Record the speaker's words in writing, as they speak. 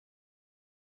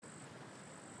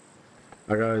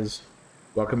Hi guys,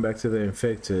 welcome back to the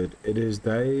Infected. It is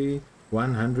day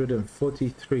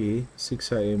 143,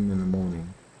 6 a.m. in the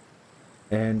morning,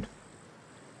 and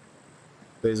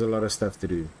there's a lot of stuff to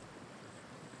do.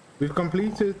 We've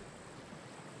completed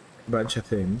a bunch of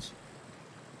things,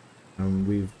 and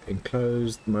we've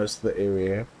enclosed most of the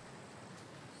area,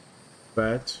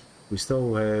 but we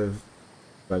still have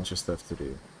a bunch of stuff to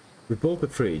do. We built the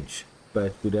fridge,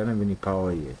 but we don't have any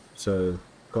power yet, so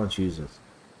can't use it.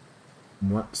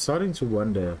 I'm starting to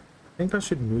wonder, I think I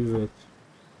should move it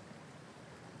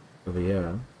over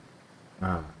here.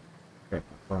 Okay, I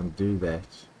can't do that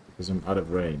because I'm out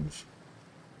of range.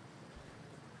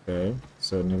 Okay,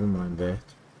 so never mind that.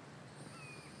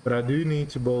 But I do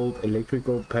need to build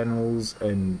electrical panels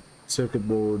and circuit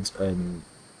boards and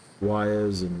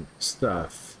wires and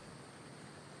stuff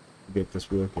to get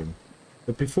this working.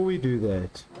 But before we do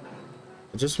that,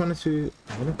 I just wanted to,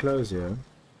 I'm gonna close here.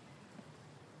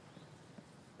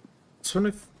 Just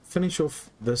want to finish off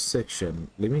this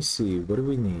section. Let me see, what do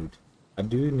we need? I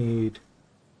do need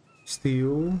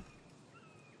steel.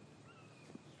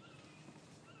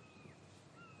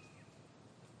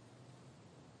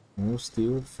 More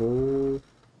steel, 4,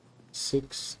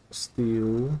 6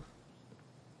 steel.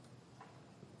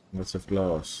 Lots of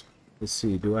glass. Let's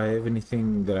see, do I have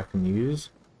anything that I can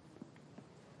use?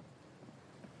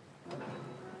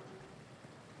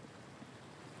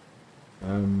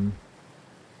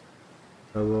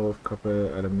 Silver,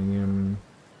 copper, aluminium.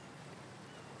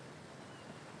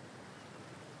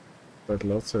 But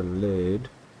lots of lead.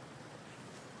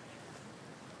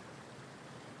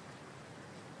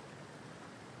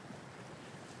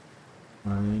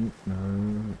 Iron,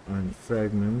 no, iron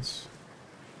fragments.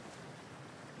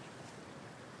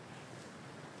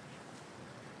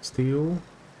 Steel?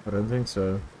 I don't think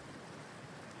so.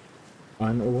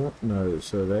 Iron ore? No,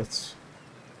 so that's...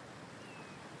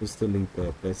 Just delete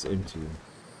that, that's empty.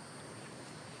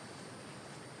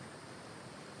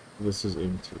 This is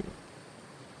empty.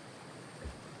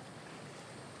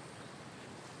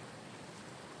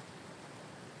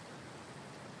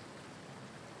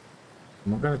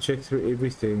 I'm not gonna check through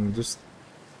everything, just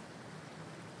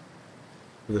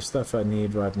the stuff I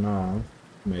need right now.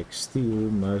 Make steel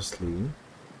mostly.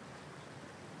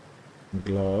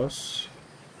 Glass.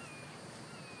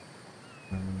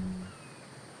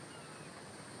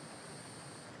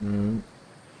 No.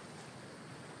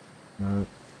 No.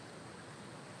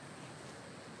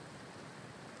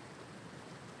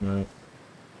 No.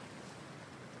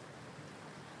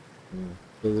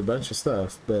 There's a bunch of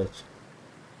stuff, but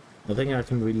nothing I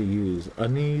can really use. I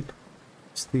need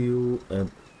steel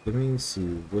and let me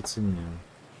see what's in here.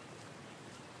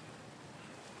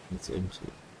 It's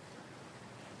empty.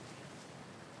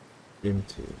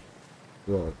 Empty.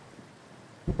 What?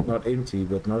 Not empty,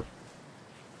 but not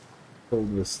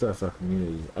filled with stuff I can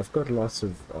use. I've got lots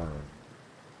of iron.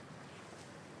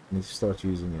 I need to start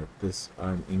using it. This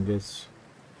iron ingots.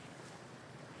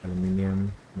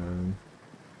 Aluminium. No.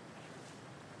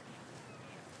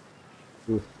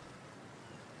 Ooh.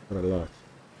 Got a lot.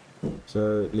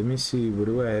 So let me see, what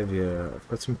do I have here? I've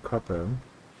got some copper.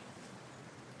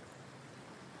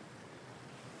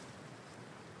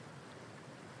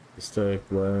 Let's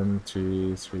take 1,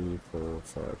 2, 3, 4,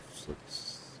 5, 6,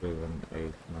 7, 8,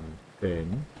 9,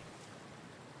 10.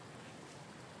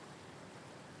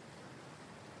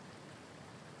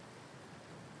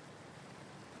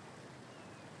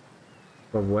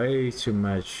 But way too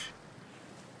much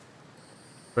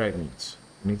fragments.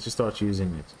 I need to start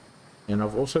using it. And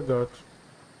I've also got,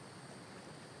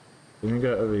 let me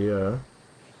go over here.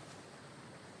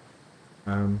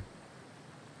 I'm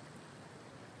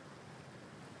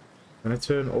gonna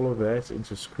turn all of that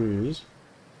into screws.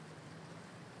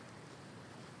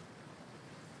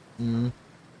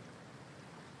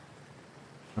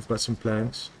 I've got some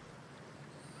planks.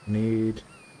 Need.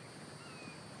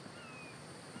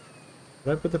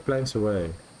 Did I put the planks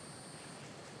away?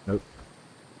 Nope.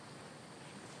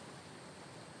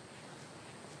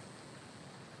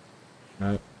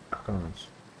 No, I can't.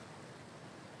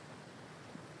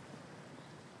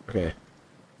 Okay.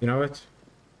 You know what?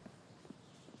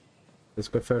 Let's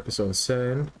go focus on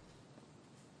sand,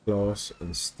 glass,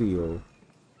 and steel.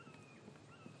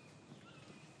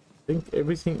 I think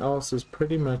everything else is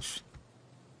pretty much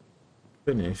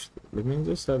finished. Let me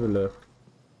just have a look.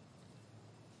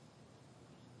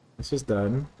 This is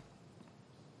done.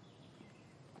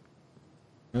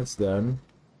 That's done.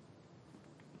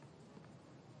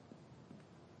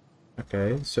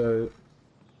 Okay, so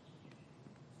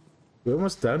we're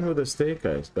almost done with the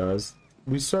staircase, guys.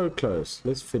 We're so close.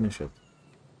 Let's finish it.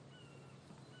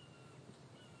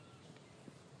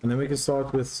 And then we can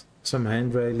start with some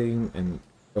hand railing and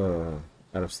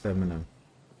out of stamina.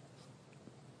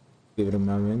 Give it a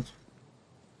moment.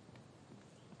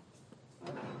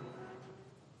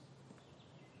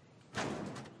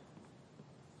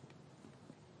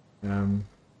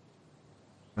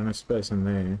 Kind of space in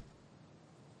there.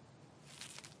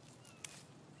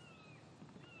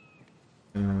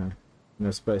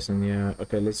 No space in here.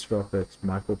 Okay, let's drop it.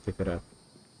 Mike will pick it up.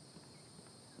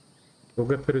 We'll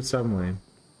go put it somewhere.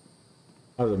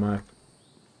 Oh, the mic.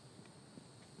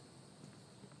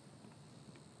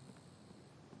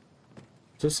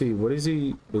 Just see, what is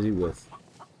he busy with?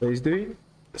 So he's doing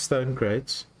stone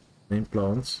crates, then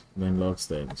plants, then log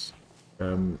stands.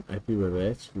 Happy with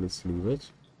that. Let's leave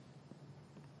it.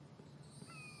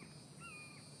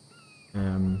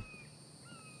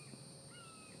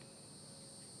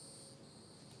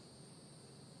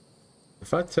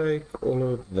 If I take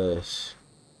all of this,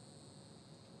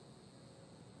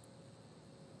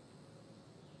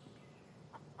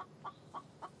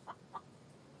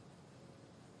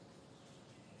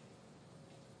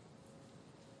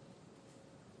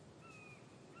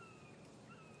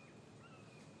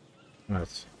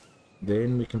 right,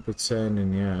 then we can put sand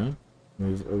in here,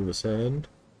 move all the sand.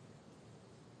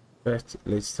 But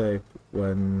let's take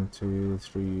 1, 2,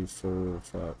 3, 4,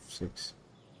 5, 6,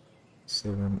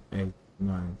 7, 8,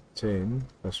 9, 10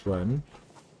 plus 1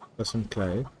 plus some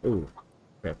clay. Oh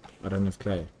crap, I don't have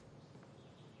clay.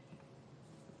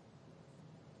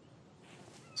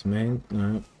 Cement,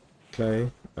 no.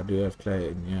 Clay, I do have clay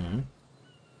in here.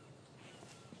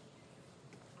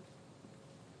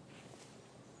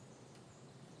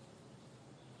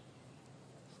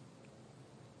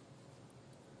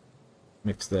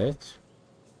 Mix that.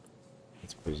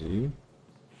 It's busy.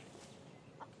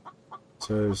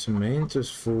 So cement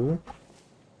is full.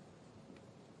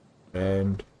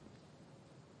 And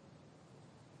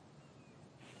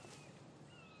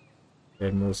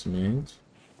add more cement.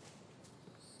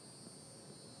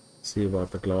 See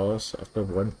about the glass. I've got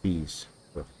one piece,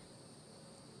 but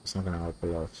it's not gonna help a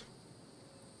lot.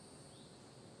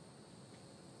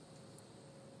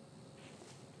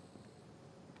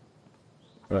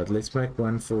 Alright, let's make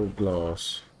one full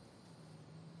glass.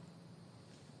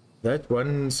 That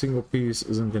one single piece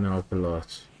isn't gonna help a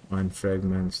lot. Iron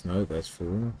fragments, no, that's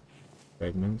full.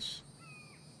 Fragments.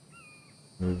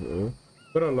 Move all.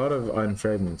 Got a lot of iron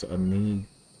fragments, I need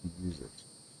to use it.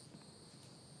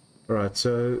 Alright,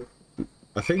 so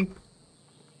I think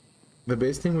the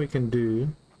best thing we can do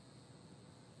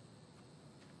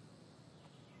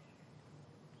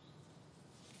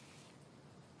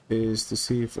is to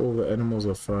see if all the animals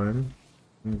are fine.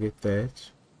 And get that.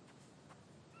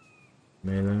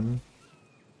 Melon.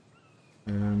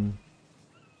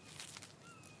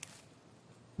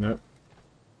 Nope.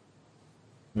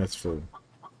 That's full.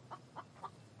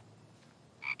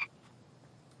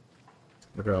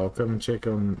 Okay, I'll come and check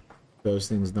on those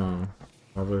things now.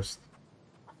 Harvest.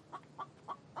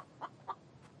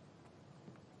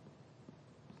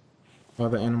 Are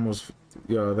the animals...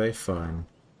 yeah, they're fine.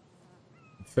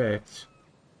 In fact...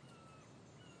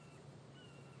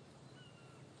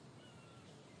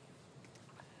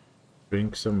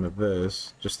 drink some of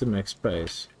this, just to make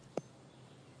space.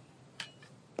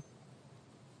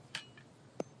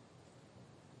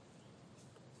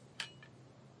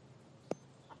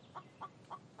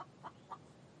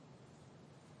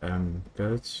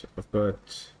 Goats. I've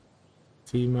got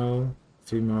female,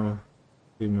 female,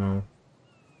 female,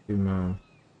 female.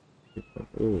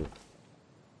 Oh,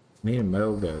 need a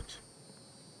male goat.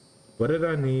 What did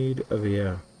I need over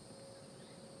here?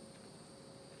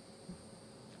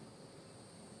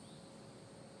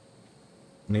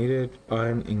 Needed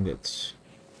iron ingots.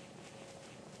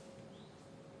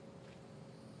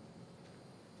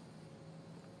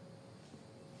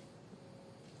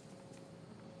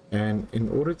 And in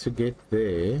order to get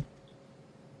there,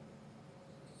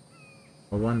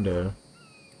 I wonder,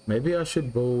 maybe I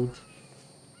should build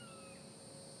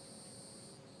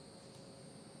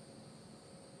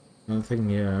something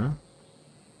here.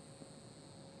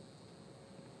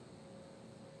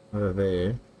 Over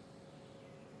there.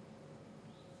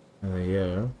 Over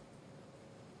here.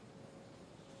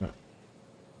 No.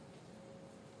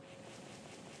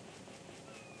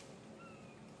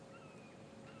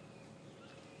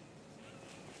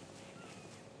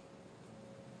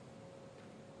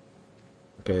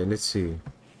 Okay, let's see.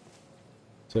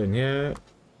 So in here,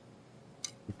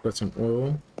 we've got some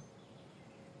oil.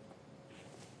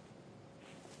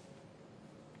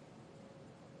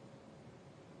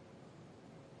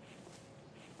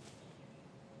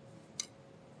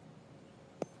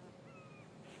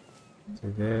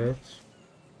 Do that.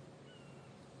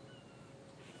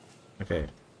 Okay,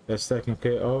 that's taken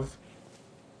care of.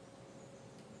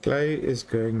 Clay is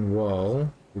going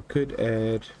well. We could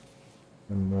add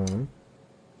one more.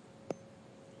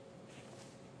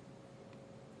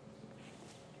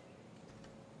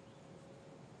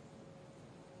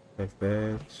 Like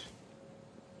that.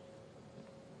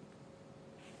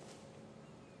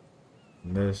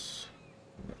 And this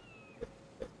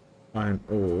iron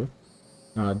ore.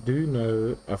 Now I do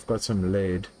know I've got some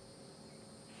lead,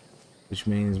 which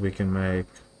means we can make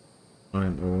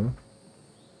iron ore.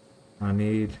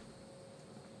 I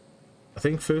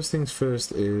think first things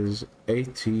first is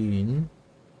 18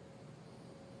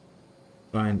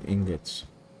 iron ingots.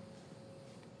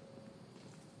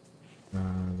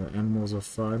 The animals are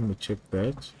fine, we checked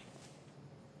that.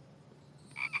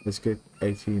 Let's get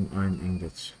 18 iron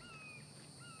ingots.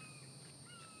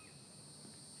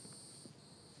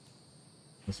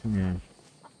 What's in here?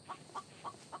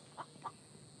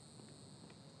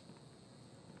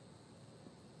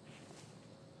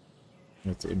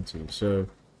 That's empty. So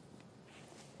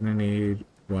I'm gonna need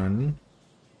one.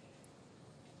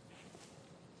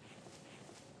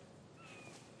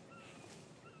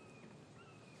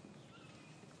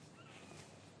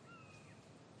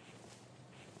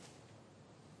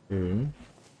 Two.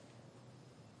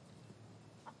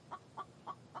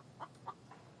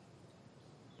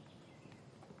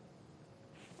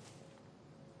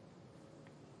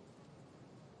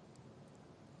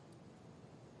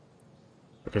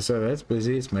 Okay, so that's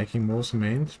busy. It's making more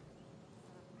cement.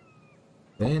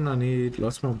 Then I need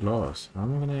lots more glass. How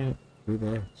am I gonna do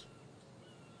that?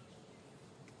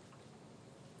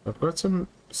 I've got some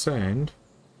sand.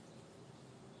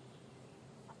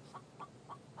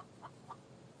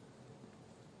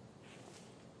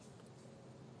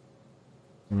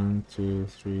 One, two,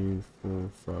 three, four,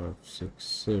 five, six,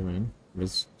 seven.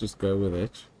 Let's just go with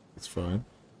it. It's fine.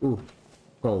 Ooh,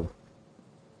 coal.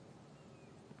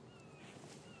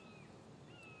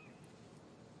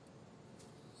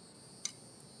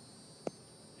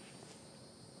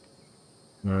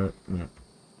 No, no.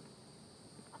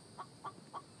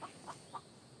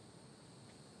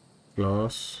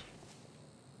 Glass.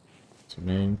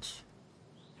 Cement.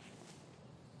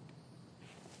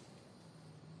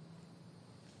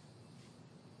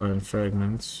 Iron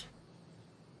fragments.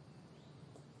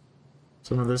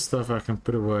 Some of this stuff I can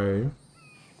put away.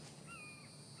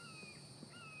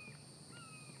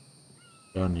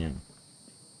 Down here.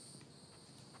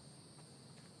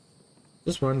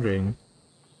 Just wondering.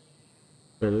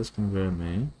 Okay, this can go in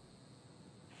there.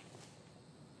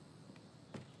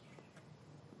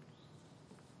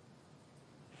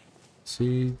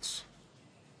 Seeds.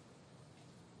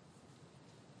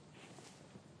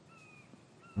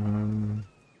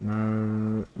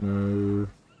 No, no,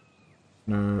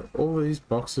 no. All these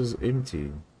boxes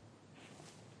empty.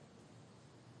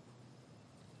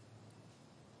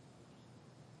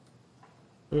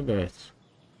 Look at that.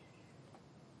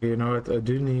 You know what? I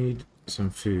do need some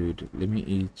food. Let me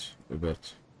eat a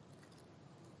bit.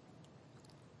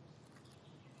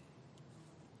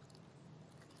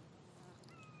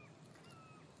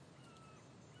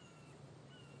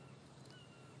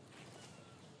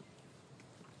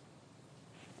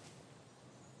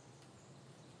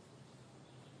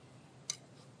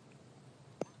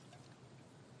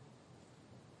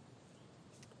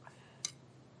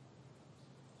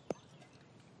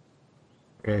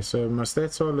 Okay, so my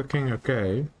stats are looking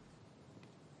okay.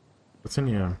 What's in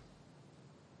here?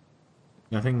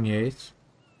 Nothing yet.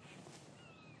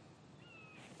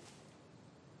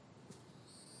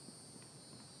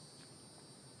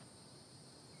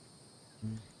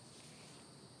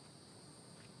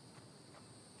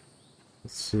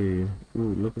 Let's see. Ooh,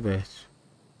 look at that.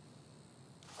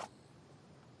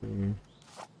 Two,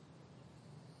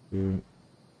 two,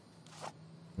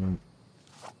 one.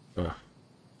 Ah.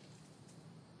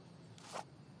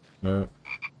 No.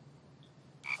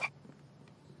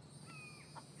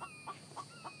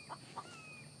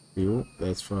 Fuel,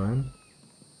 that's fine.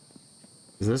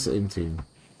 Is this empty?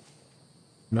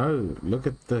 No, look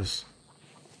at this.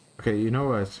 Okay, you know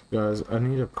what, guys? I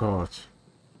need a cart.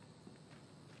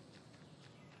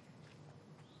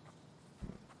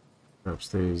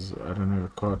 Upstairs. I don't have a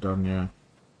cart down here.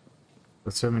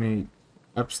 Got so many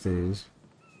upstairs.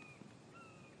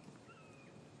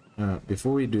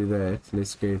 Before we do that,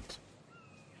 let's get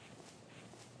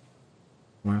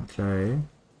one clay.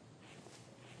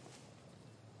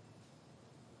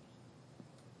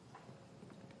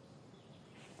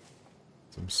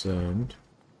 Some sand.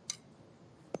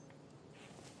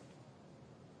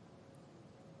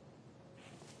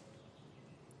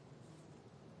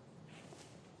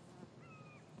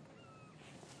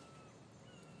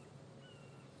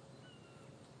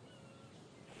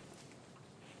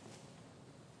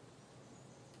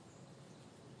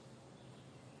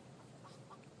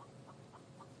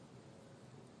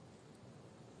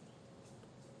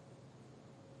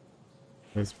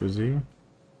 That's busy.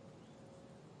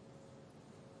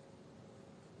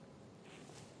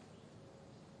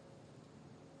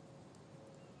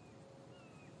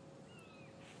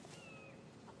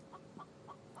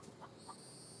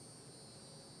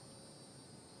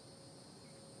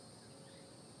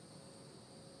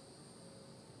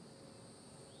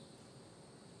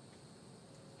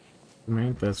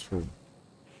 Cement, that's full.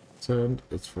 Sand,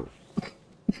 it's full.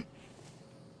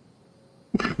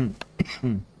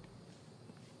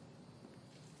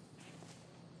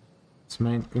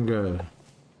 Cement can go.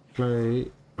 Clay,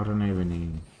 I don't have any.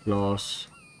 Glass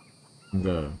can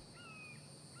go.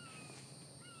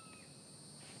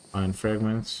 Iron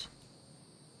fragments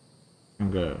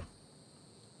can go.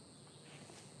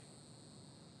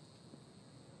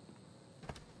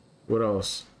 What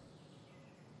else?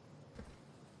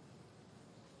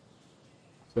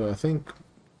 So I think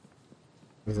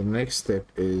the next step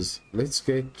is let's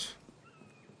get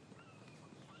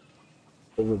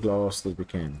all the glass that we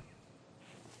can.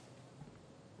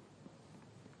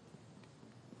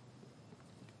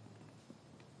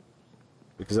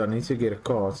 Because I need to get a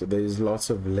cart. So there's lots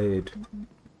of lead.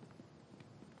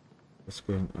 What's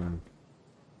going on?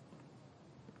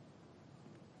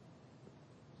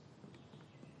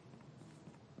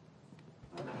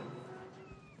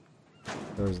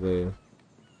 There's there.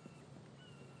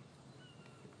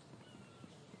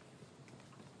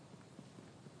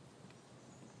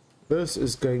 This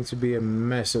is going to be a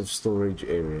massive storage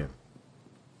area.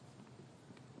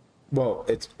 Well,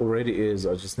 it already is.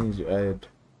 I just need to add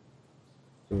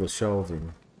all the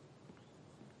shelving.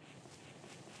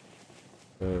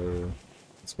 So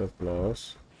let's go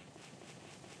glass.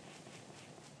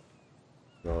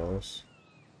 Glass.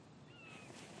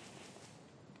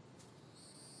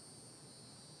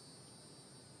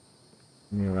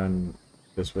 Let me run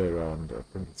this way around. I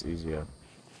think it's easier.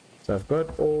 So I've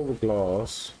got all the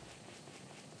glass.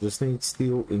 Just need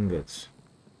steel ingots.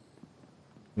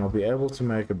 And I'll be able to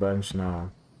make a bunch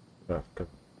now. Okay.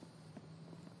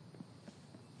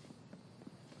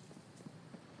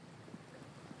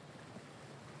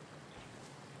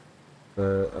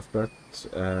 So I've got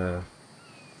some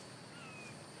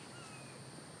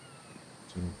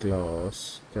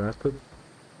glass. Can I put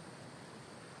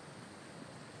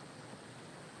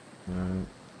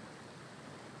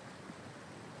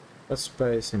a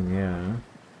space in here?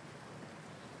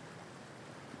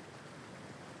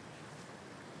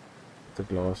 Put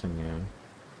the glass in here.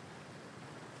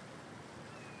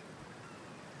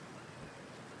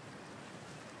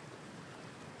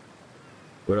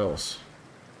 What else?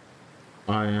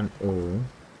 Iron ore.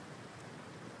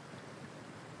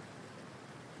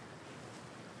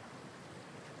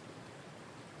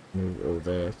 Move all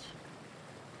that.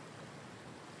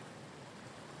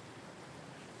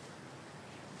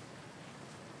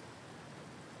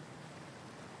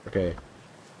 Okay.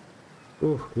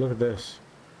 Ooh, look at this.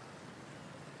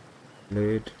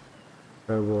 Lead,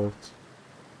 cobalt,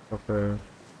 copper.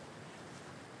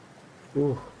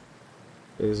 Ooh,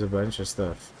 there's a bunch of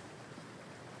stuff.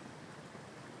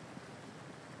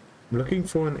 I'm looking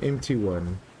for an empty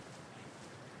one.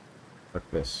 Like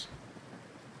this.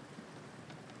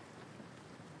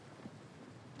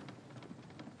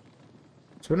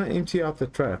 So when I empty out the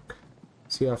truck,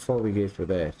 see how far we get with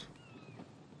that.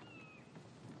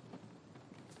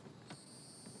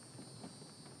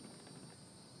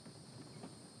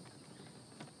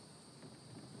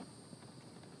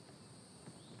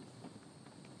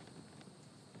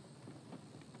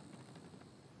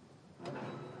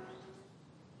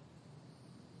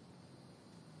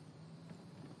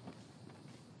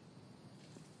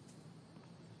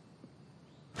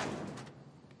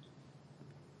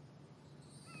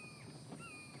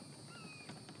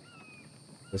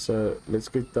 So let's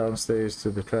get downstairs to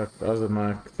the truck. Other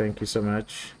Mike, thank you so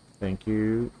much. Thank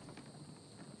you.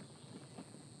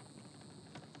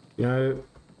 You know,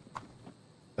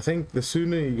 I think the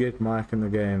sooner you get Mike in the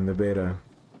game, the better.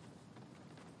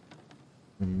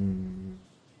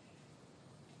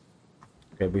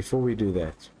 Okay, before we do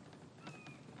that,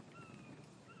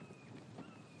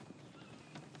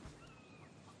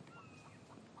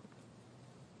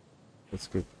 let's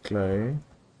get clay.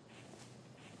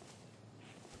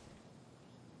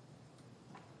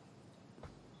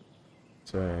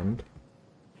 Sand.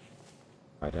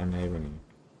 I don't have any.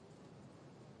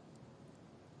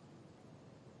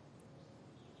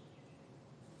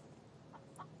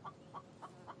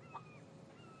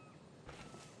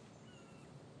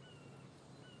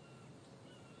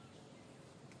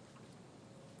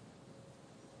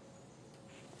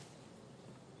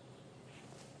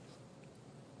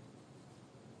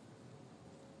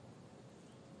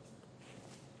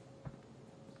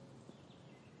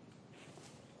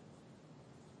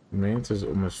 cement is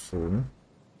almost full.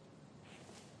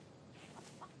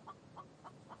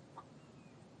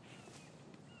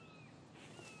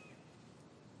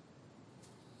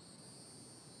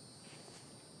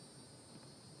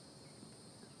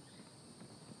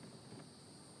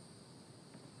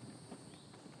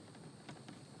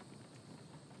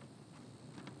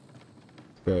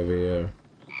 Go over here.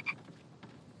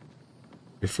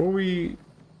 Before we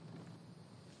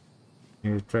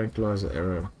tranquilize the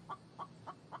arrow.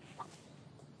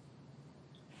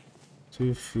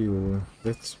 2 fuel.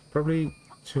 That's probably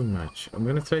too much. I'm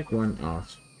gonna take one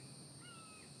out.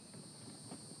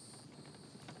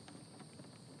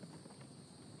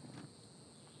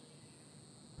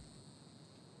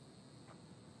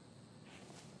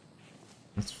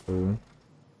 That's full.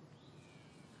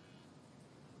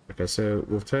 Okay, so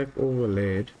we'll take all the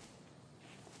lead.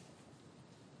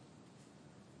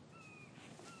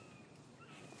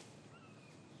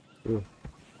 Ooh.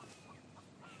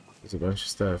 There's a bunch of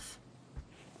stuff.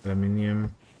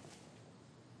 Aluminium.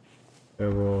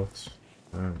 Cobalt.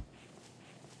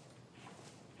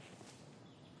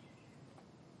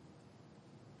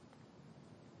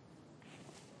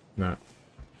 No.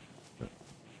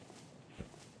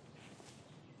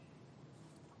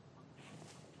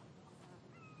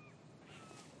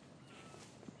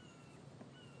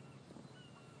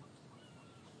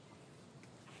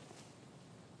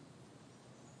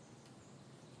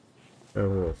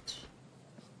 Cobalt.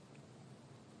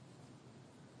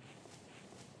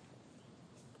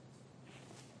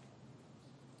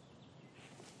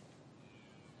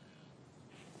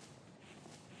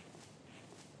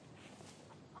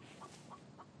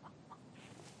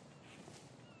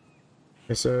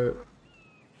 Okay, so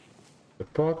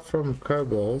apart from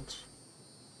cobalt,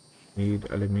 need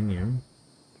aluminium.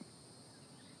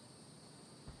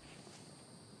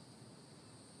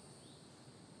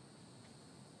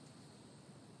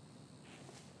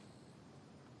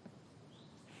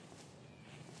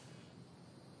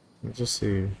 Let's just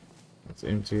see. That's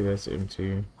empty, that's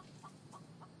empty.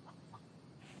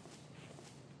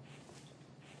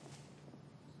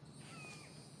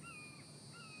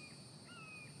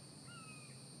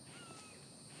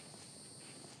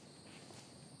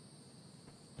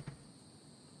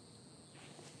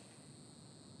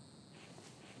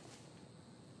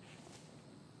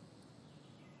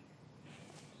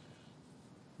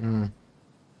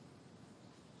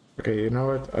 Okay, you know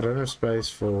what? I don't have space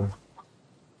for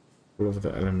all of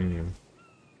the aluminium.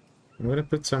 I'm gonna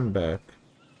put some back.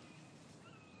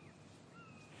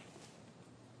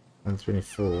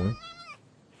 124.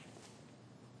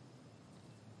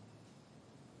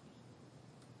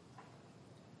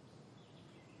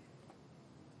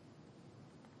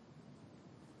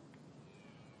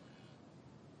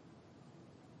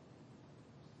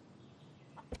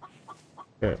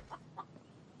 Okay.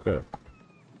 Good.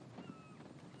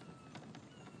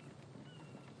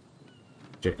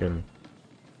 Chicken.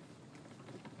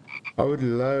 I would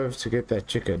love to get that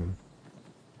chicken.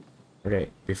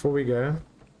 Okay, before we go,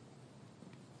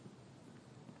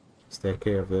 let's take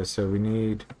care of this. So we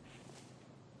need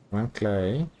 1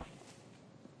 clay.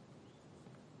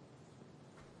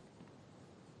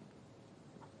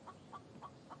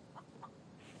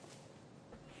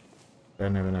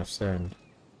 Don't have enough sand.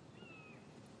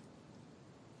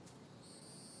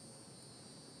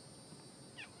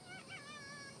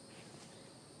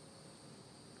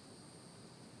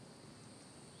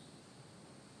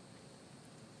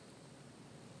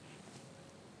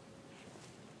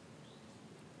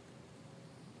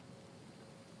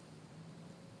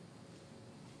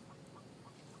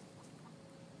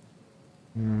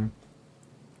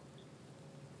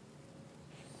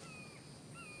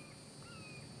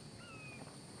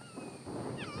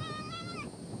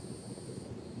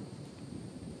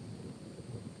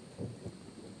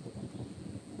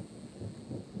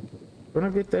 Wanna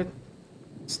get that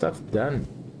stuff done.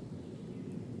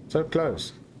 So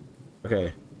close.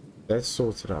 Okay, that's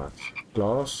sorted out.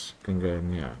 Glass can go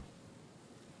in here.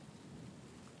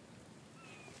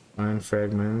 Iron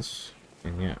fragments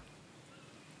in here.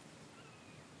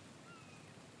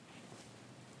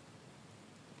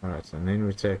 Alright, and then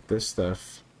we take this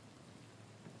stuff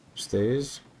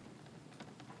upstairs.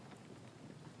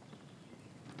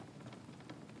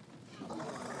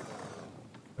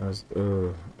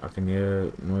 Oh, I can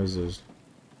hear noises.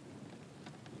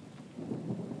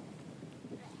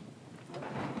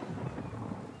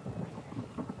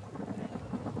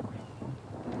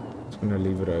 Just gonna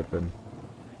leave it open.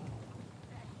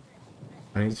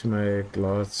 I need to make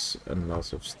lots and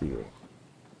lots of steel.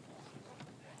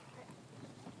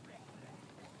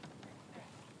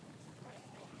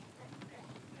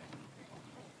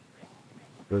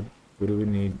 What do we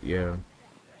need? Yeah.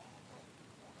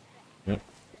 Yep.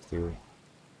 Steel.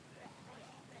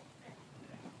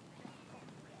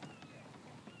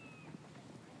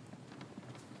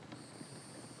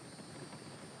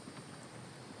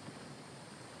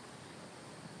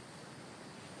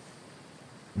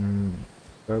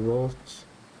 Cobalt.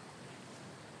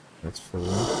 That's full.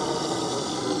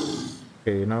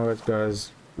 Okay, you know what,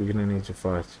 guys? We're gonna need to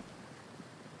fight.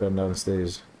 Going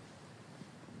downstairs.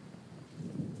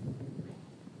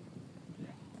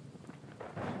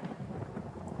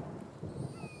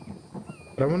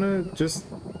 But I wanna just...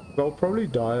 I'll probably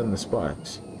die on the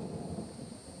spikes.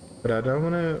 But I don't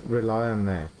wanna rely on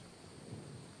that.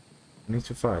 I need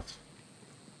to fight.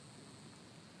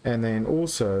 And then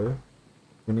also,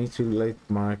 we need to let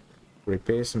Mike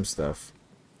repair some stuff.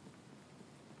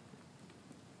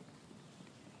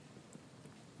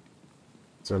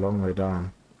 It's a long way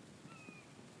down.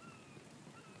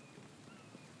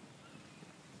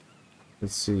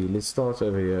 Let's see, let's start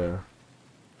over here.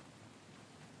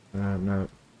 No.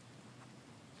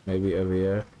 Maybe over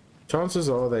here. Chances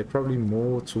are they're probably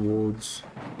more towards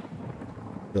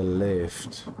the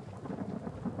left.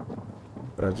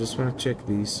 But I just want to check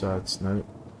these sides. No.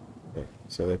 Okay,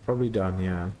 so they're probably down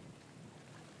here.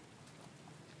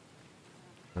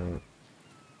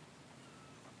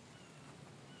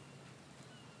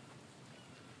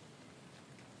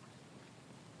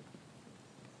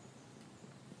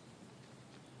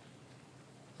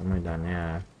 Somewhere down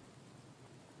here.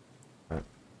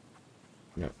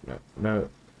 No.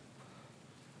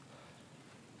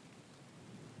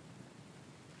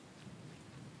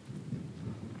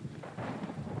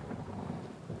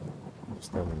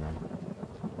 Just tell me now.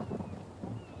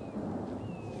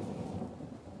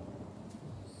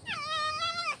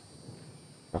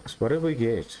 Fox, what did we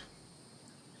get?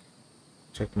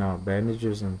 Check now,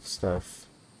 bandages and stuff.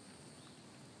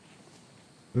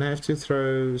 I'm gonna have to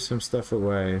throw some stuff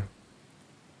away.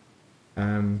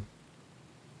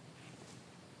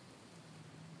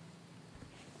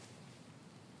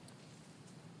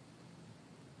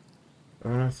 I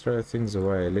want to throw things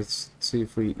away. Let's see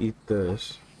if we eat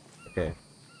this. Okay.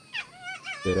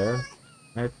 Better.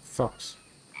 No, fox.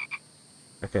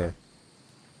 Okay.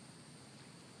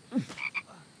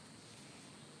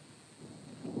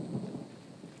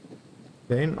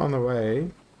 Then on the way...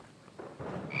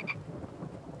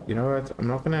 You know what? I'm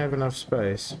not going to have enough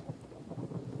space.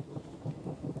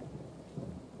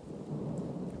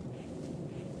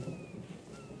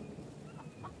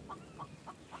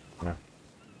 No.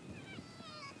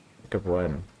 Pick up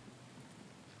one.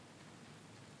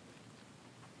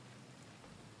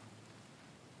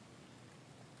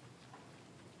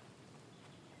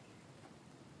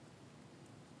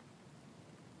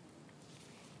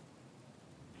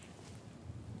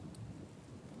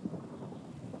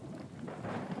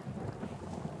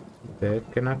 There,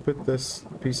 can I put this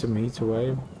piece of meat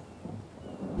away?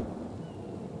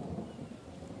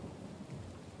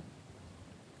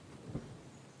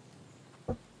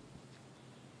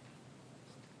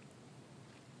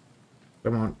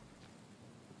 Come on.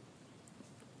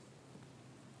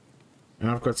 And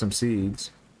I've got some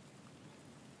seeds.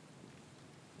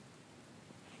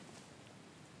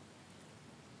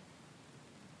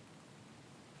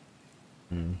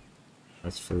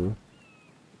 That's full.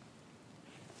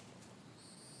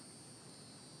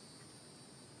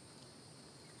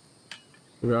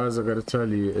 Guys, I gotta tell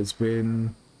you, it's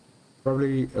been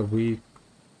probably a week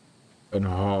and a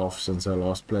half since I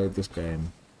last played this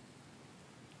game.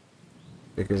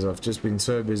 Because I've just been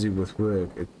so busy with work,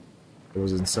 it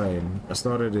was insane. I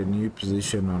started a new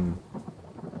position on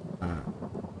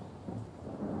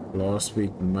last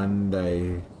week,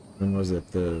 Monday. When was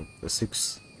it? The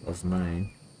 6th of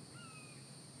May.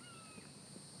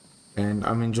 And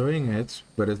I'm enjoying it,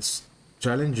 but it's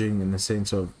challenging in the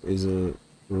sense of is a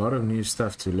lot of new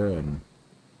stuff to learn,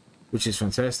 which is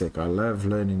fantastic. I love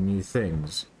learning new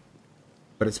things,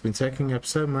 but it's been taking up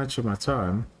so much of my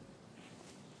time.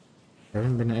 I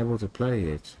haven't been able to play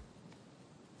it.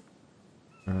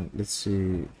 Let's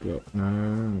see.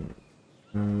 No,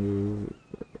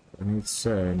 I need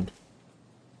sand,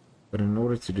 but in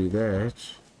order to do that,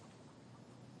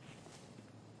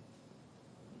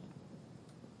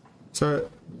 so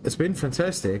it's been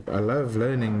fantastic. I love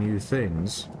learning new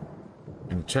things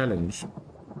and a challenge.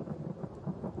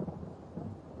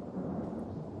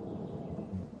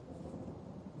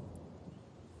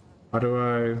 How do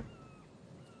I...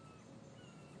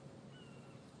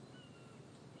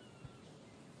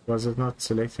 Was it not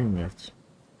selecting that?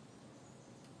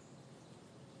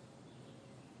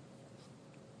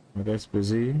 Oh, that's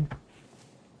busy.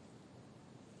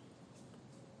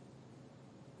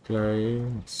 clay,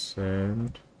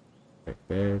 sand, like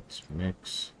that,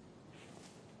 mix.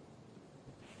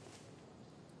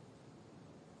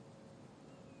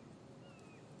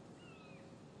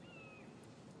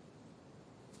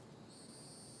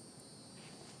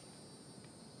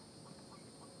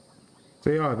 So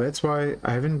yeah, that's why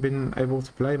I haven't been able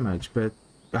to play much, but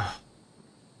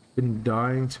been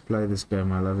dying to play this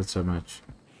game. I love it so much.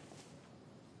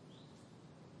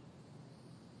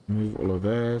 Move all of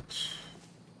that.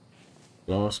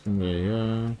 Glass can go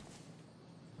here.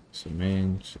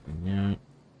 Cement and yeah.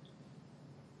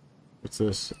 What's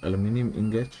this? Aluminium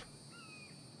ingot.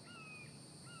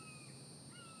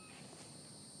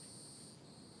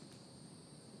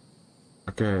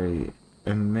 Okay,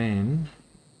 and then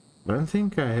I don't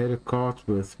think I had a cart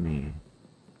with me.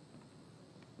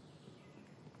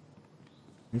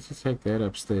 Let's just take that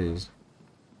upstairs.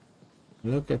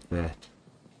 Look at that.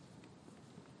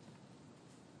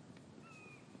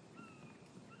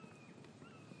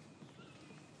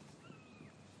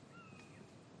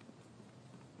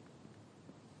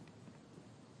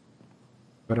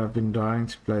 But I've been dying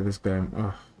to play this game.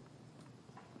 Oh.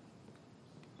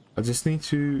 I just need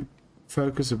to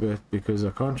focus a bit because I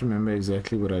can't remember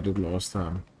exactly what I did last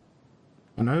time.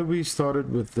 I know we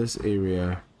started with this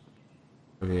area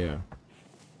over here,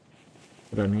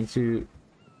 but I need to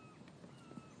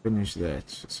finish that.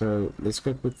 So let's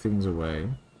go put things away,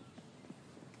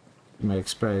 make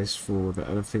space for the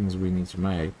other things we need to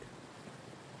make.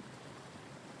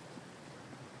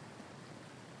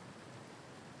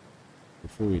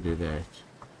 Before we do that,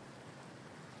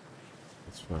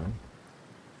 that's fine.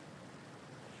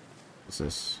 What's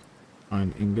this?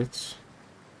 Iron ingots.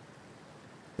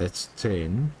 That's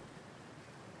 10.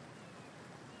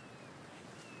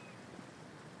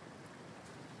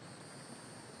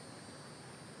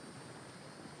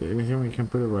 Anything we can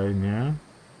put away now?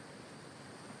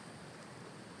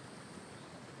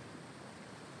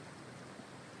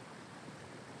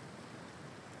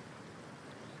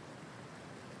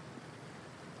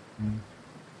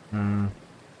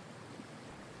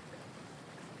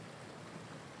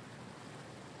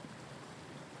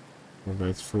 Well,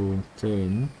 that's full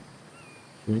 10.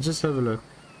 Let me just have a look.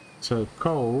 So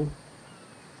coal.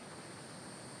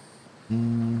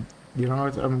 You know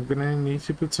what? I'm gonna need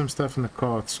to put some stuff in the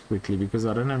carts quickly because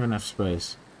I don't have enough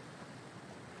space.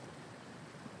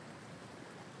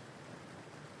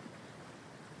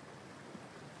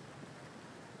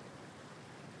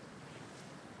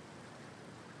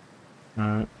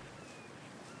 No.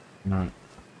 No.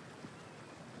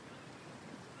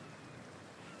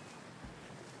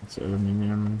 It's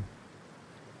aluminium.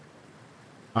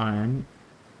 Iron.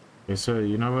 Okay, so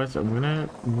you know what? I'm gonna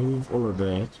move all of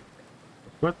that.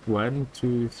 What? 1,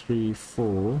 2, 3,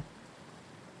 4,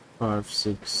 5,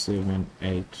 6, 7,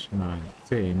 8, 9,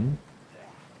 10.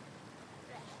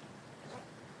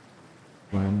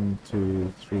 1,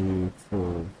 2, 3,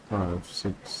 4, 5,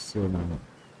 6, 7,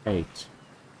 8.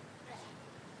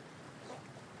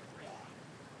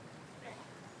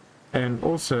 And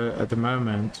also at the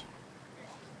moment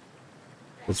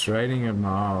it's raining at my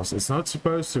house. It's not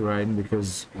supposed to rain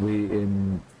because we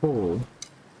in fall.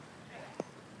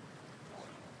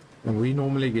 And we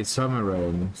normally get summer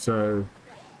rain, so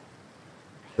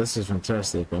this is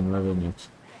fantastic. I'm loving it.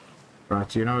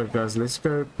 Right, you know what, guys? Let's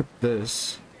go put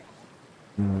this.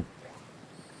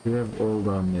 We have all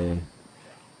down there.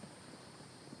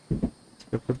 Let's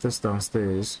go put this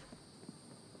downstairs.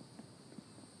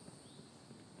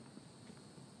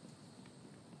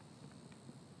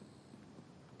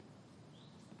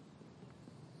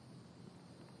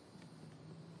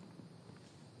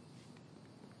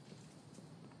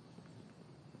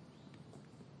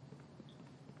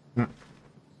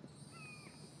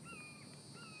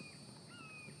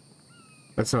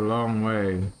 That's a long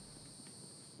way.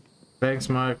 Thanks,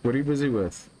 Mike. What are you busy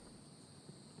with?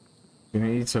 Gonna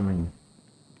eat something.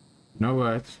 You know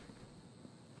what?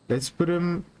 Let's put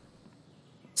him...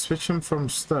 Switch him from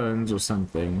stones or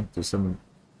something to some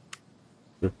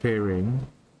repairing.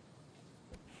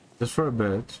 Just for a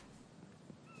bit.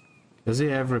 Does he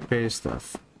have repair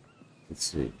stuff? Let's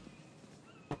see.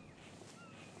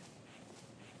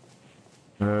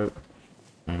 No.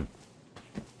 No.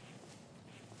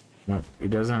 No, he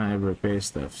doesn't have repair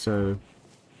stuff, so...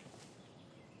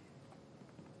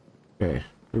 Okay,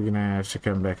 we're gonna have to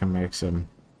come back and make some.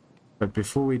 But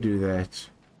before we do that...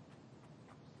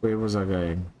 Where was I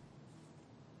going?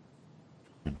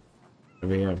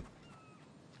 Over here.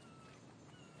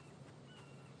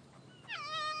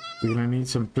 We're gonna need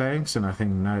some planks and I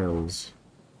think nails.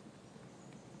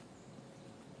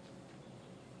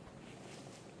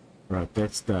 Right,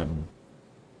 that's done.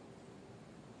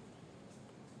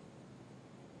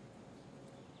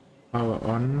 Power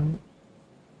on.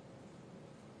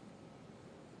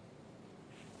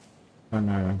 Oh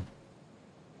no.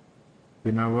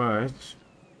 You know what?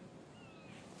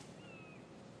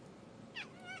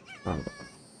 Oh.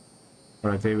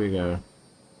 Right, there we go.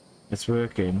 It's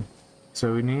working.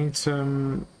 So we need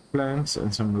some planks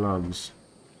and some logs.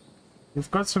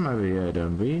 We've got some over here,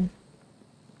 don't we?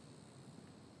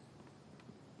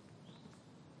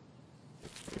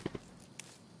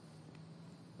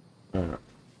 Oh.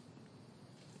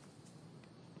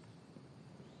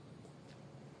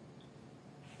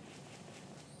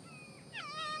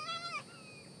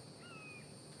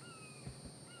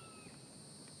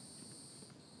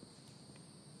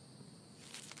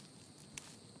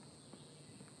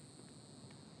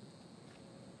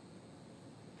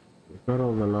 We've got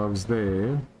all the logs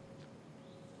there.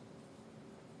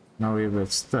 Now we're a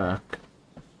bit stuck.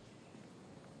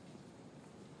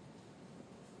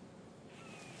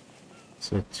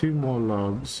 So 2 more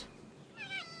logs.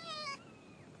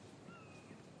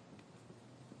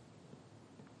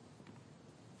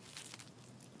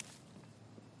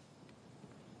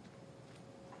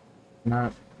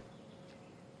 No.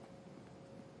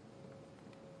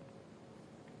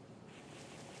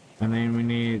 And then we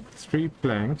need 3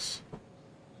 planks.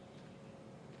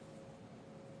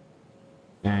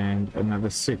 And another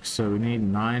 6. So we need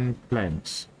 9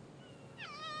 planks.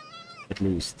 At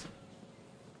least.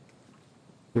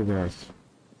 Do that.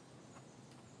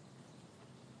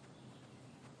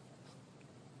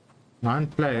 Nine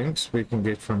planks we can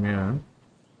get from here.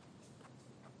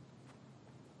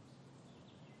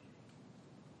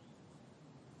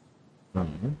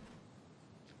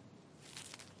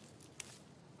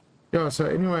 Yeah, so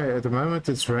anyway, at the moment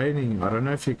it's raining. I don't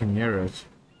know if you can hear it.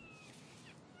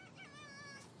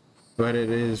 But it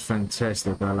is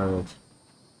fantastic. I love it.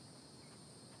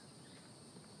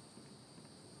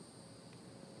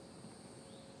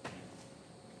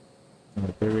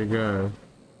 Right, there we go.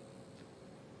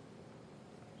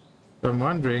 So I'm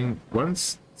wondering,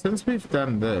 since we've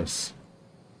done this,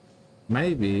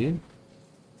 maybe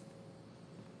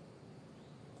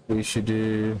we should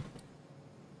do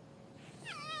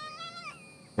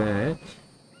that.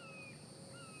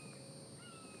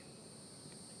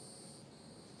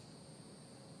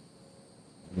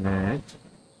 That.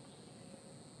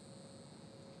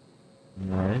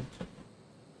 That.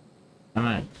 And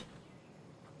that.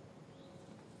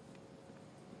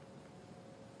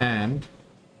 And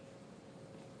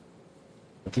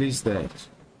at least that.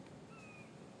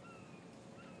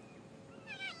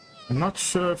 I'm not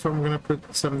sure if I'm gonna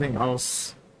put something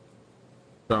else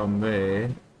down there.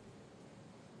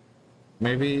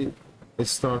 Maybe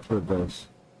let's start with this.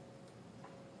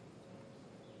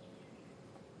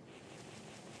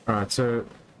 Alright, so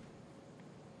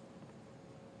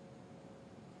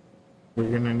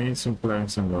we're gonna need some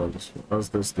planks and logs. How's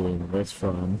this doing? That's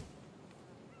fine.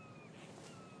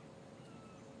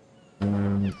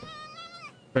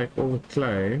 Take all the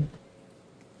clay.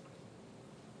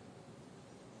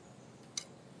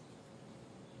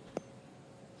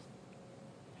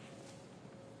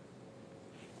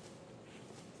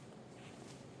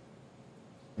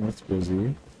 That's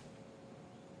busy.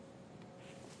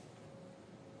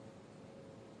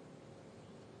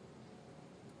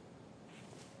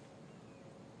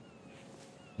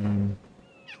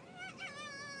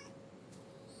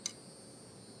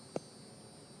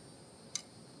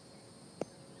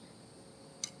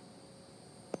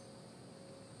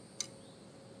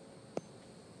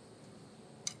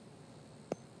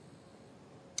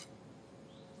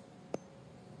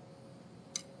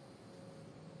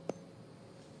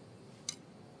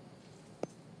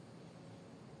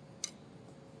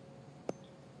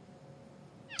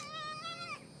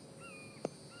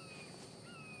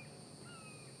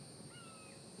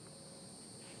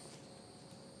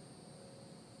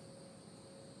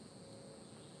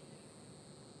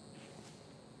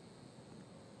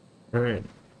 All right.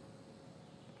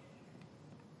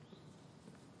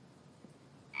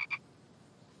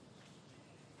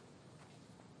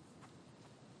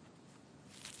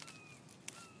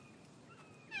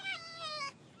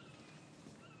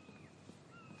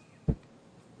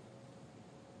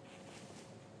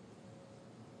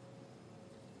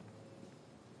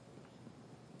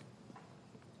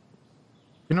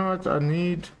 You know what? I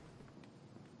need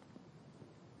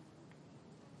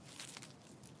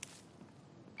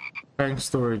tank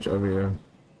storage over here.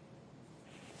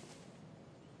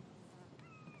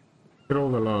 Get all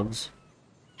the logs.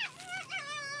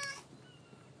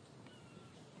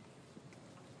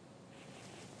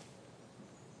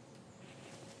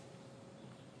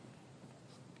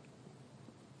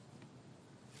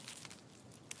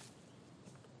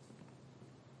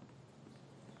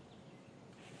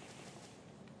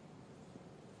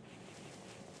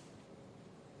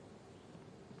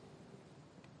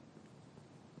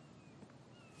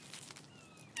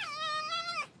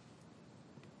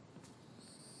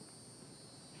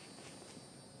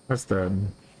 That's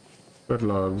done. Got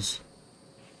logs.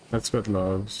 That's got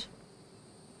logs.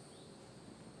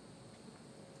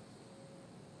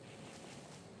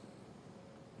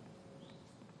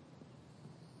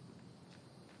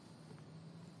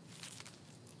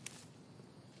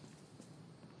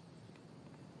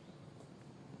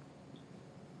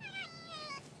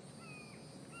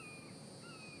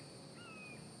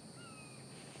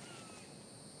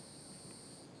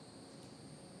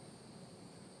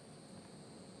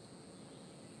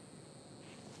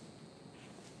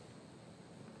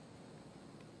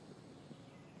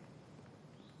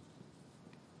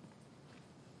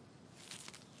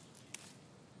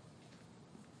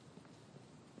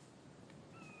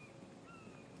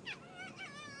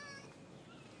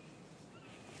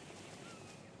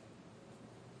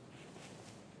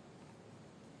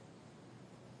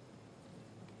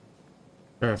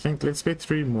 Yeah, I think let's get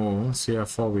 3 more, see how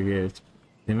far we get.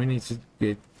 Then we need to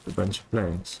get a bunch of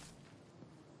planks.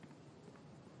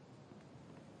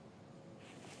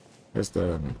 That's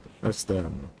done. That's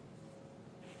done.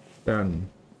 Done.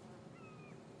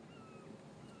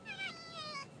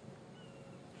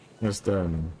 That's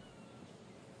done.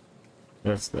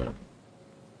 That's done.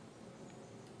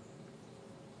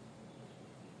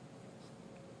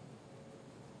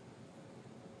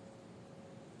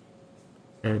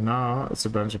 Okay, now it's a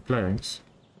bunch of planks.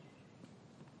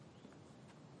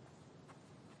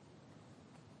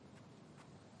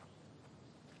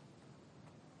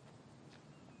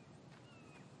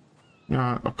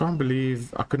 Now, I can't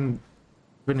believe I couldn't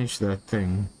finish that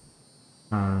thing.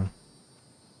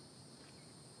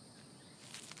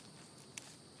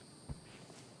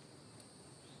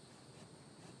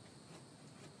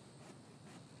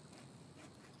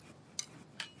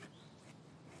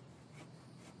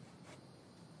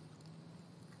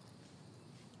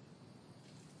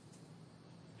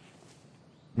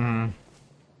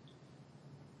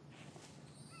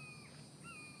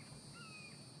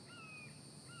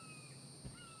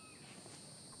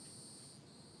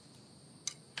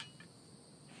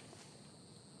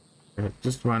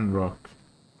 Just one rock.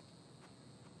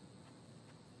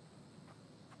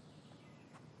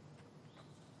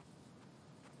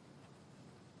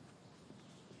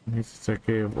 I need to take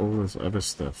care of all this other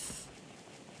stuff.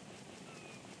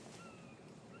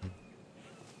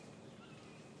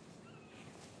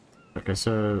 Okay,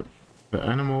 so the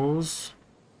animals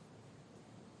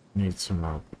need some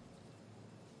help.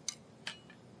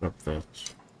 Drop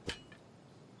that.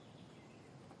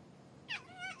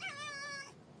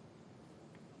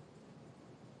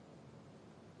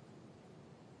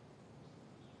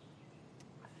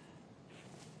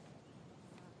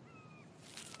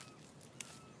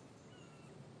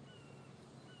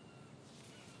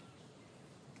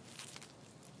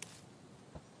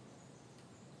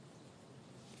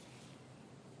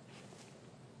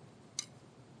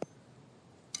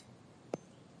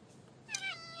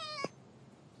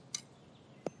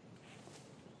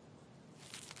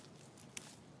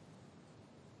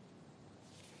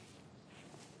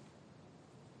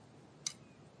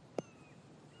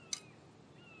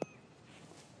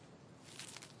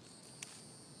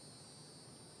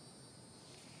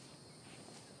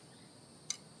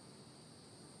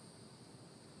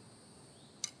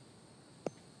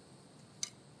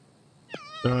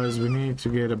 Guys, we need to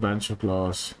get a bunch of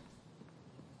glass.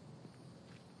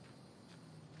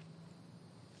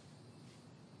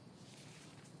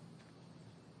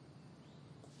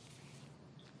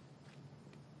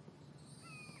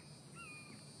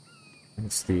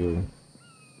 And steel.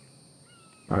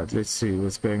 Alright, let's see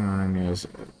what's going on in here.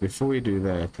 Before we do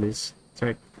that, let's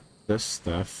take this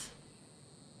stuff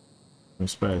from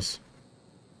space.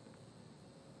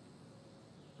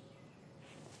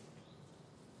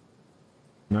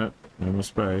 Nope, no more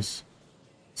space.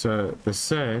 So the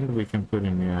sand we can put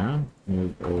in here,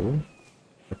 move all.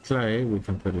 The clay we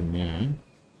can put in here.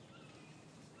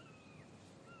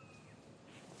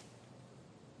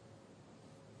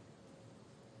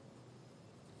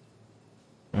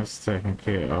 That's taken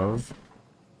care of.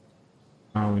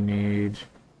 Now we need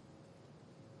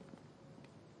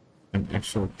an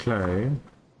actual clay.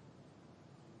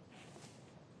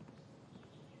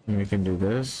 And we can do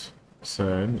this.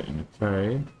 Sand and a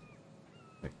clay.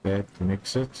 Like that,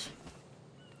 mix it.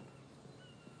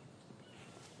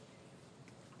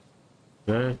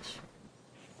 That.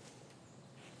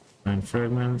 9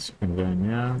 fragments can go in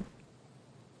here.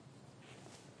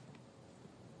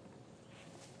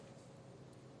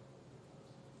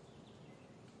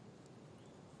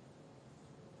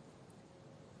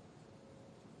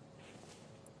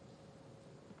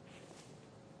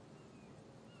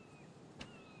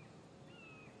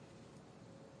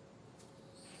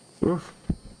 Oof,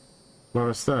 a lot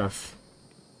of stuff.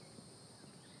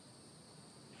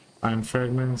 Iron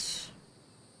fragments.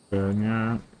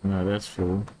 Yeah, no, that's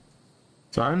full.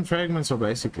 So iron fragments are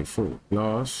basically full.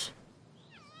 Glass.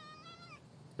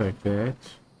 Take that.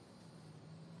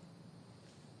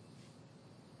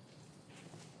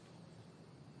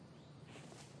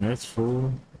 That's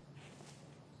full.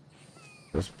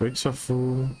 Those bricks are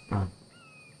full. Oh.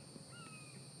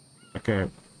 Okay.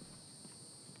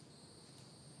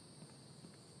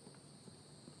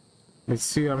 Let's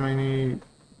see how many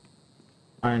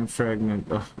iron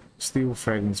steel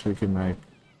fragments we can make.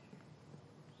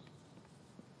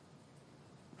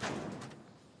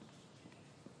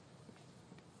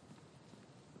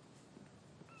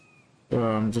 Oh,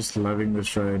 I'm just loving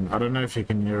this rain. I don't know if you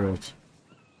can hear it.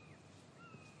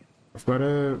 I've got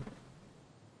a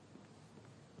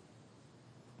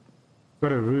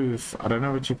roof. I don't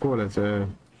know what you call it. A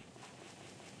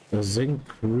zinc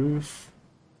roof,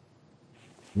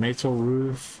 metal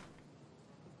roof.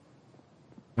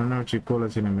 I don't know what you call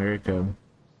it in America.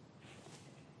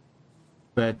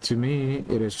 But to me,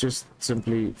 it is just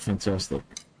simply fantastic.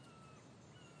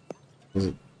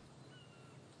 The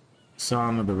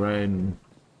sound of the rain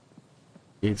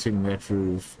hitting that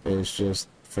roof is just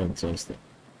fantastic.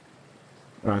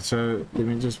 Alright, so let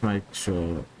me just make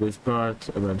sure. We've got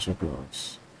a bunch of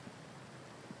blocks.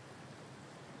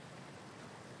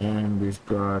 And we've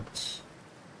got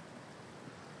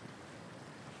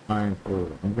iron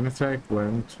ore. I'm gonna take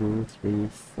 1, 2, 3,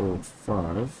 4,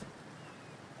 5.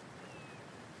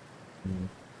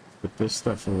 Put this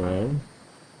stuff away.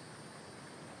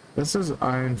 This is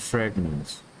iron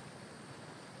fragments.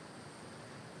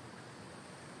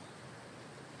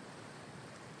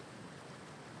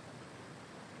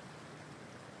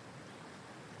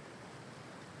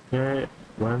 Okay,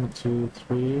 1, 2,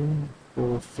 3,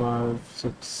 4, 5,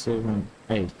 6, 7,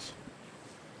 8.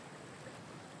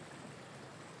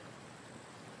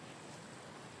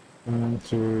 One,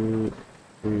 2,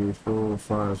 3, 4,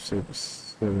 5, 6,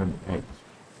 7, 8.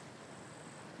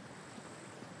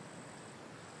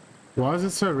 Why is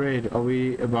it so red? Are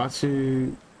we about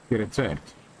to get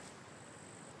attacked?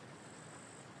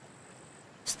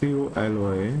 Steel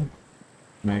alloy.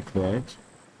 Make that.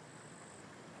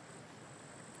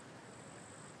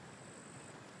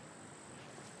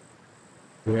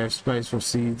 We have space for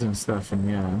seeds and stuff in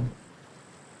here.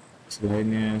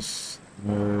 Miscellaneous.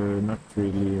 No, not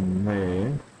really in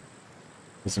there.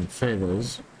 There's some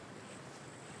feathers.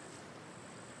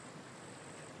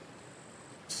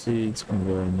 Seeds can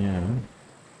go in here.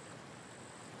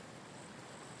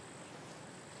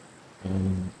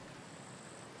 And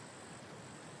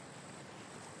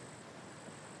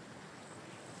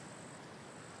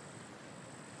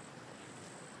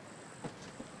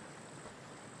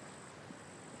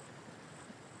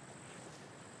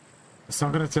it's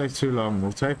not going to take too long.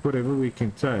 We'll take whatever we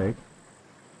can take.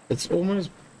 It's almost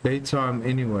daytime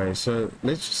anyway, so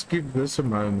let's just give this a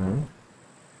moment.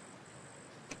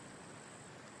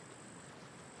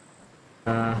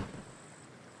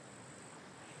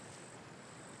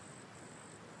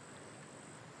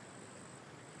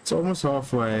 It's almost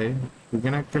halfway. We're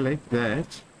gonna collect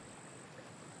that.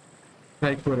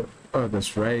 Take what. Oh,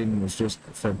 this rain was just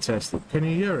fantastic. Can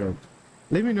you hear it?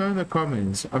 Let me know in the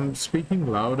comments. I'm speaking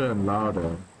louder and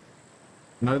louder.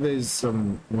 I know there's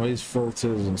some noise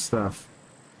filters and stuff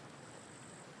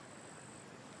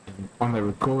on the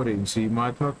recording, so you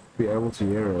might not be able to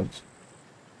hear it.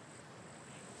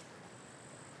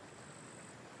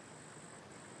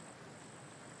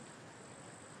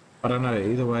 I don't know,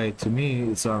 either way, to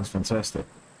me it sounds fantastic.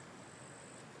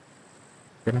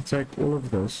 Gonna take all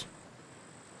of this.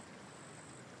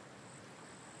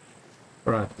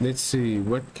 Right, let's see,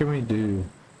 what can we do?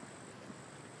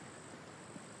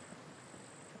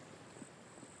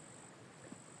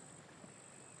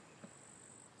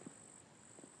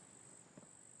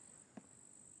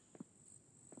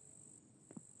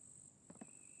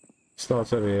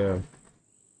 Start over here.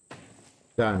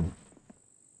 Done.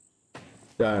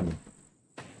 Done.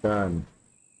 Done.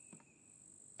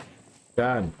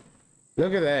 Done.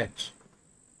 Look at that.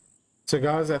 So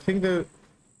guys, I think the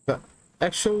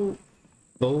actual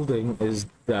building is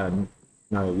done.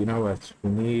 No, you know what? We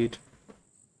need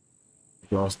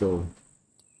glass door.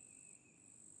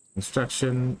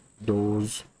 Construction,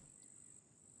 doors,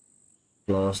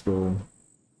 glass door.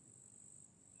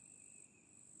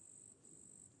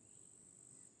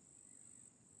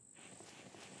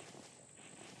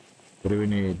 What do we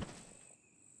need?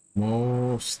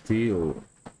 More steel.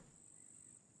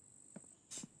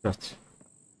 That.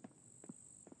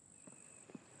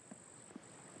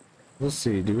 We'll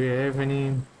see. Do we have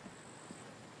any?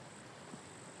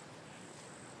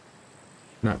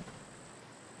 No.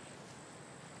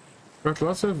 Got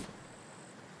lots of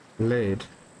lead.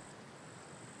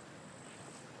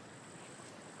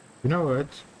 You know what?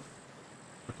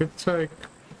 I could take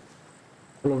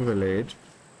all of the lead.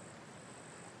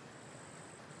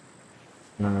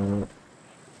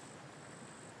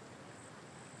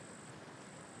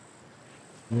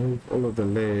 Move all of the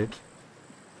lead.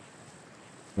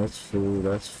 That's full,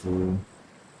 that's full.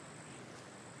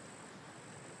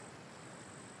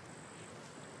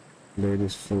 Lead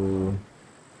is full.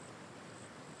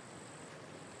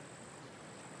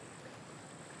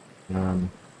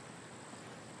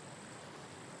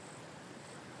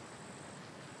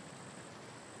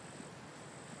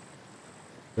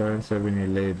 Don't have any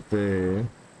lead there.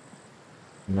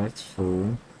 That's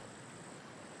full.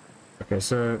 Okay,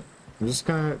 so I'm just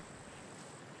gonna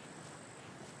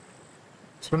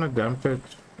dump it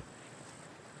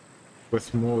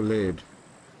with more lead.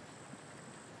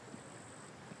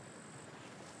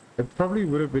 It probably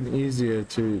would have been easier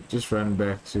to just run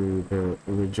back to the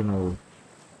original.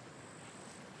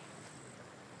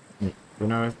 You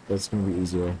know what? That's gonna be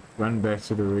easier. Run back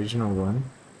to the original one.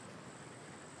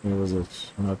 Where was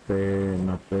it? Not there,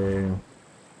 not there,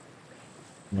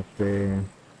 not there.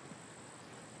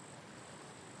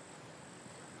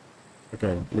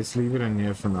 Okay, let's leave it in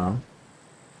here for now.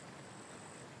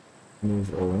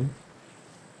 Move all.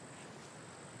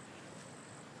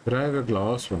 But I have a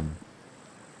glass one.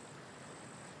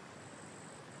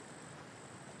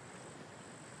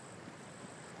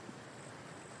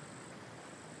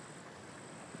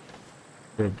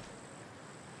 Good.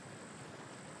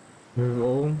 Move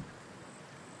all.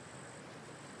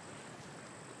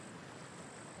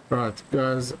 Right,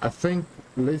 guys, I think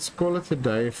let's call it a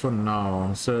day for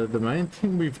now. So the main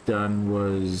thing we've done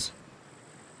was...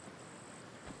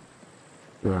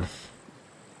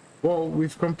 well,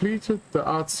 we've completed the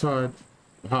outside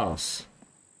house.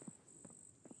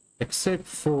 Except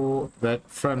for that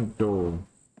front door.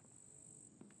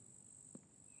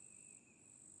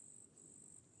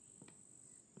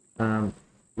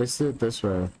 Let's do it this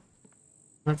way.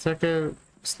 Let's take a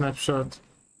snapshot.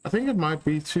 I think it might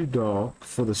be too dark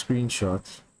for the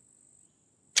screenshot.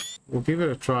 We'll give it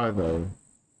a try though.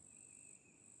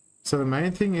 So the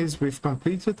main thing is we've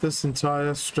completed this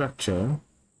entire structure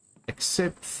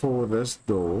except for this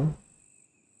door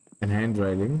and hand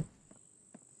railing.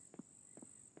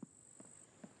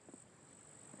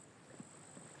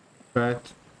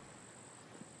 But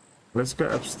let's go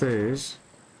upstairs,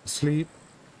 sleep.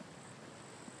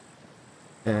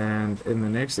 And in the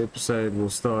next episode,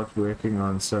 we'll start working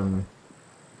on some...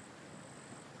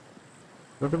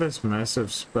 Look at this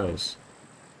massive space.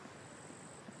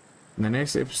 In the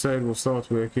next episode, we'll start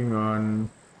working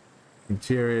on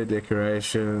interior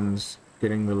decorations,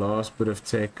 getting the last bit of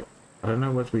tech. I don't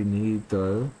know what we need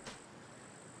though.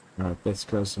 Alright, that's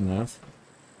close enough.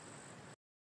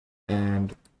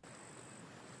 And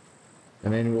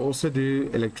then we'll also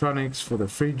do electronics for the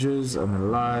fridges and the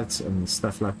lights and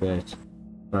stuff like that.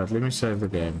 Right, let me save the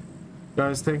game.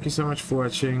 Guys, thank you so much for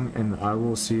watching, and I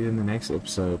will see you in the next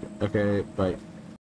episode. Okay, bye.